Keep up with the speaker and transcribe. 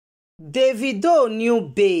Davido new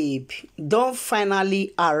babe don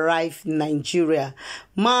finally arrive Nigeria.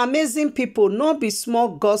 My amazing people, no be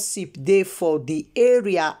small gossip dey for the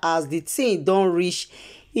area as the thing don reach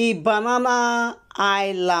Banana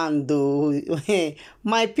Island.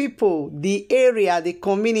 My people, the area, the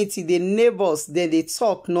community, the neighbors, they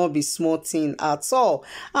talk no be small thing at all,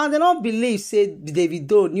 and they don't believe say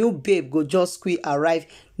Davido new babe go just quick arrive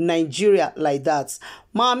Nigeria like that.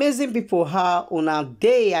 My amazing people, how una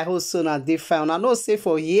dey? I hope so una dey fine. Una know say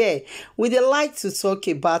for here we dey like to talk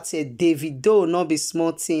about Davido, no be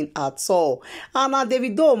small thing at all. And na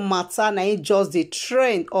Davido matter na it just the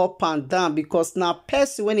trend up and down because na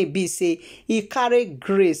person when he be say he carry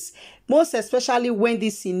grace, most especially when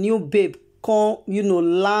this new babe come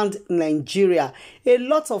land Nigeria. A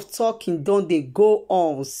lot of talking don dey go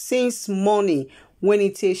on since morning when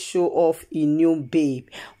it take show off a new babe.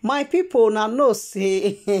 My people now know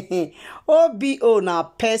say OBO na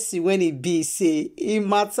person when it be say it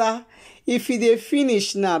matter. If they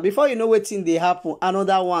finish now, before you know wetin dey happen,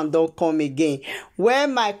 another one don't come again. Well,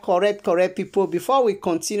 my correct people, before we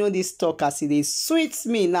continue this talk as it is sweet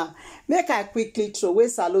me now, make I quickly throw away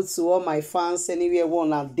salute to all my fans anywhere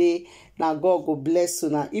one a day. Now God go bless you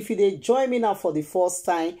now. If you dey join me now for the first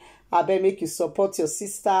time, I beg make you support your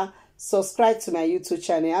sister. Subscribe to my YouTube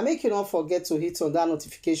channel and make you not forget to hit on that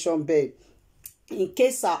notification bell in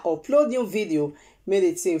case I upload new video. Made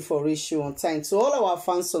it in for reach you on time. To all our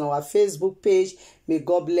fans on our Facebook page, may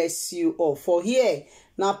God bless you all. For here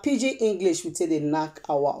now, PG English we take the knack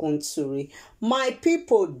our own story. My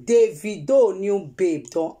people, Davido new babe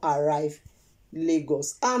don't arrive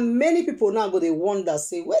Lagos, and many people now go they wonder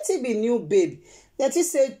say what it be new babe that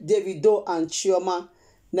is say Davido and Chioma.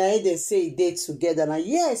 Now they say they together. Now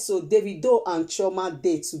yes, so Davido and Chioma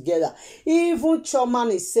they together. Even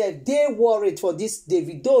Chioma itself, they worried for this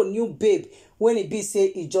Davido new babe when it be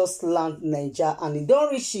say he just land Nigeria and he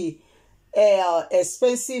don't reach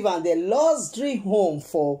expensive and the luxury home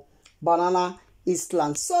for Banana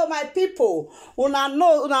Island. So my people,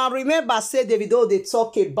 una remember say Davido they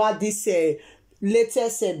talk about this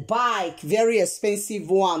latest bike, very expensive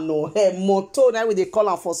one, no moto. Now we they call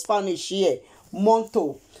them for Spanish here.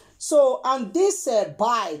 Monto. So and this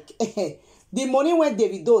bike the money when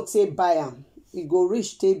Davido take buy am, e go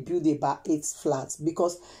reach take build about 8 flats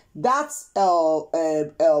because that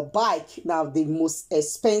bike now the most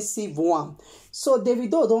expensive one. So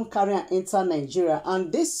Davido don't carry and enter Nigeria,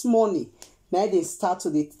 and this morning now they start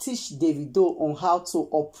to teach Davido on how to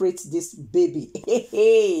operate this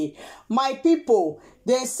baby. My people,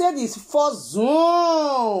 they say this first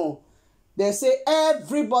zoom. They say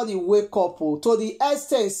everybody wake up to the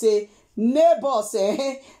extent say neighbors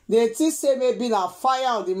they think say maybe na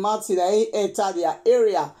fire on the mountain they enter their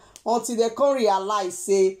area until they can realize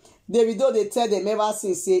say Davido they tell them ever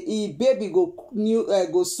since say he baby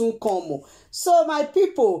go soon come. So my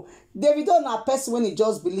people, Davido na person when he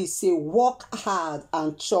just believe say work hard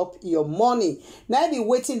and chop your money. Now be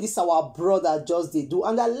waiting this our brother just they do,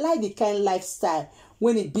 and I like the kind lifestyle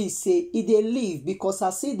when it be say it they live because I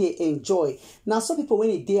see they enjoy. Now some people when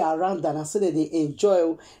it they around and I say that they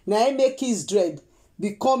enjoy. Now I make his dread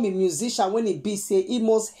become a musician when it be say he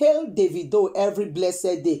must hail Davido every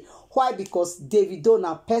blessed day. Why? Because Davido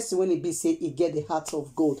na person when it be say he get the heart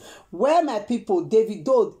of gold. Where my people,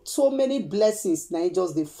 Davido so many blessings now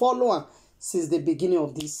just they follow him since the beginning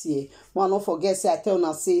of this year. One don't forget say I tell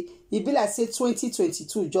now say it be like say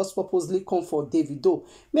 2022 just purposely come for Davido.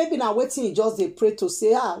 Maybe now waiting he just they pray to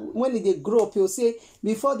say when they grow up he'll say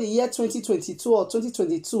before the year 2022 or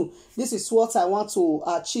 2022 this is what I want to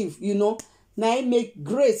achieve. Now he make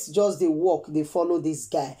grace just they walk, they follow this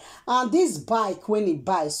guy. And this bike when he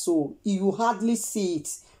buys, so you hardly see it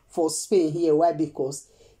for Spain here. Why? Because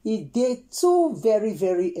it dey too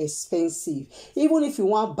very expensive. Even if you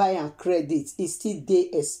want buy and credit, it still dey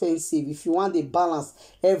expensive. If you want the balance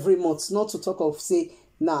every month, not to talk of say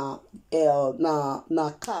na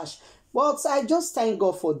cash. But I just thank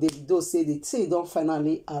God for Davido say the thing don't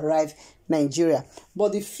finally arrive Nigeria.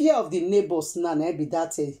 But the fear of the neighbors now be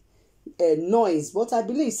that noise. But I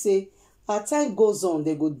believe say as time goes on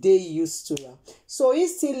they go dey used to it. So he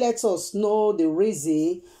still let us know the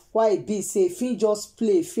reason why it be say if he just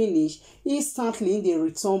play finish instantly in the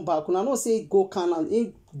return back. Una know say go Canada,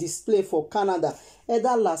 he display for Canada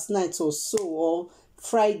either last night or so or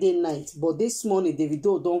Friday night. But this morning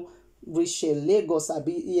Davido don't reach Lagos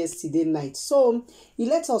yesterday night. So he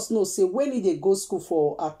let us know say when he dey go school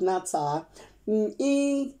for Atlanta,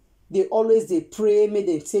 they always they pray, may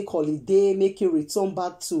they take holiday, make you return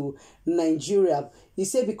back to Nigeria. He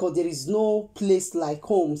said because there is no place like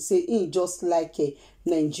home. Say in just like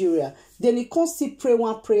Nigeria. Then he come still pray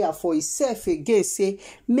one prayer for himself again, say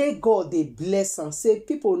may God dey bless am. Say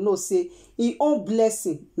people know say him own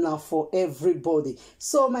blessing na for everybody.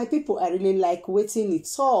 So my people, I really like wetin he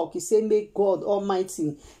talk. He say may God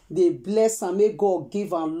Almighty dey bless am, may God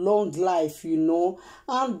give am long life, you know.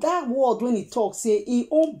 And that word when he talk, say him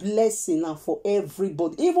own blessing na for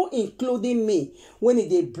everybody, even including me. When he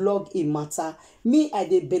dey blog him matter, me I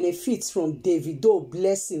dey benefit from Davido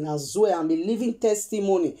blessing as well. I'm a living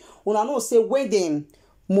testimony. Una know say when dem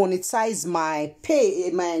monetize my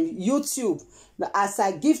my YouTube, as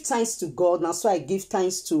I give thanks to God, na so I give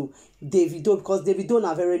thanks to Davido, because Davido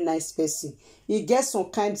na very nice person. He get some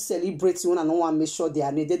kind celebrity when I no want make sure they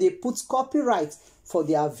are needed. They put copyright for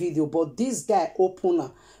their video, but this guy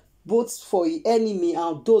opener both for the enemy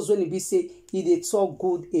and those when he be say he dey talk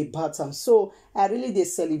good about am. So I really dey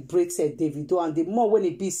celebrate Davido, and the more when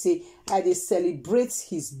he be say I dey celebrate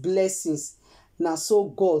his blessings. Now so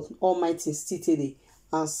God Almighty still dey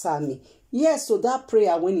answer me. Yes, so that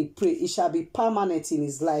prayer when he pray, it shall be permanent in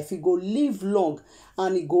his life. He go live long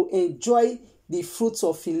and he go enjoy the fruits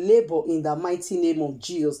of his labor in the mighty name of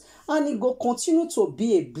Jesus. And he go continue to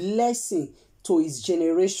be a blessing to his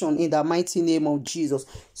generation in the mighty name of Jesus.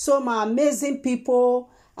 So my amazing people,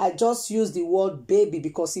 I just use the word baby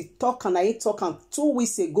because he talk and I talk and 2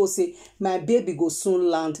 weeks ago say my baby go soon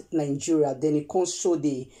land Nigeria. Then he can't show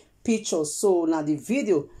the pictures. So now the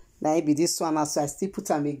video, now it be this one, so I still put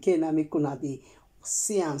them again and make una dey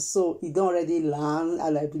see am. So he don't already land,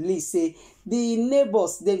 and I believe say the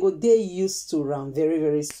neighbors they go dey used to am very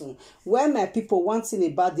very soon. When my people one thing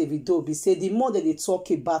about Davido be say the more that they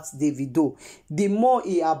talk about Davido, the more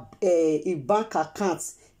he bank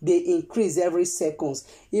accounts they increase every seconds.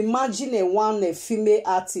 Imagine a female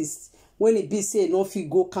artist when it be say no fit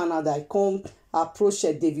go Canada, I come approach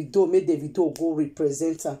Davido, make Davido go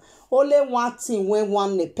represent am. Only one thing when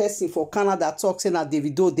one person for Canada talks in at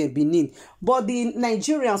Davido they Benin, but the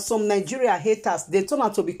Nigerians, some Nigeria haters, they turn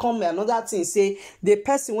out to become another thing. Say the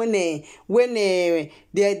person when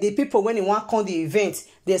the people when they want come the event,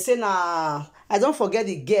 they say nah. I don't forget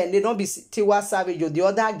the girl, they don't be Tiwa Savage or the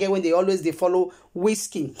other girl when they always they follow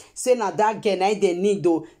Whiskey. Say now that girl, now they need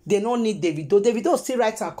though, they don't need Davido. Davido still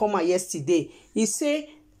write and comment yesterday. He say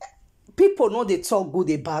people know they talk good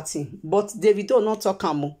about him, but Davido not talk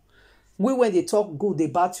am. We when they talk good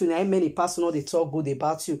about you, now many person know they talk good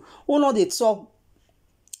about you. Who know they talk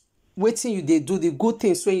waiting you they do the good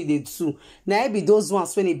things when you they do. Now it be those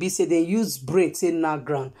ones when it be say they use brain say na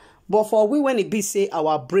ground. But for we when it be say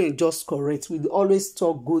our brain just correct, we always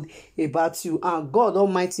talk good about you, and God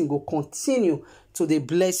Almighty will continue to they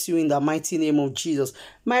bless you in the mighty name of Jesus.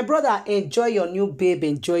 My brother, enjoy your new babe,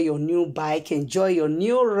 enjoy your new bike, enjoy your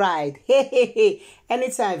new ride. Hey.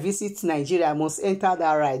 Anytime I visit Nigeria, I must enter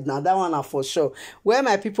that ride. Now that one are for sure. Where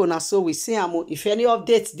my people now, so we see if any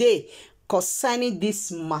updates day concerning this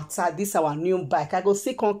matter, this our new bike, I go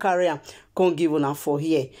see come carry am, come give una for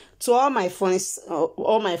here. To all my fans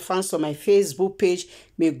on my Facebook page,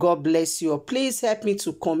 may God bless you. Please help me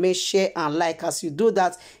to comment, share, and like. As you do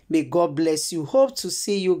that, may God bless you. Hope to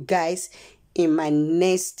see you guys in my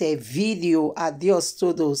next video. Adios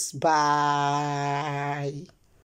todos. Bye.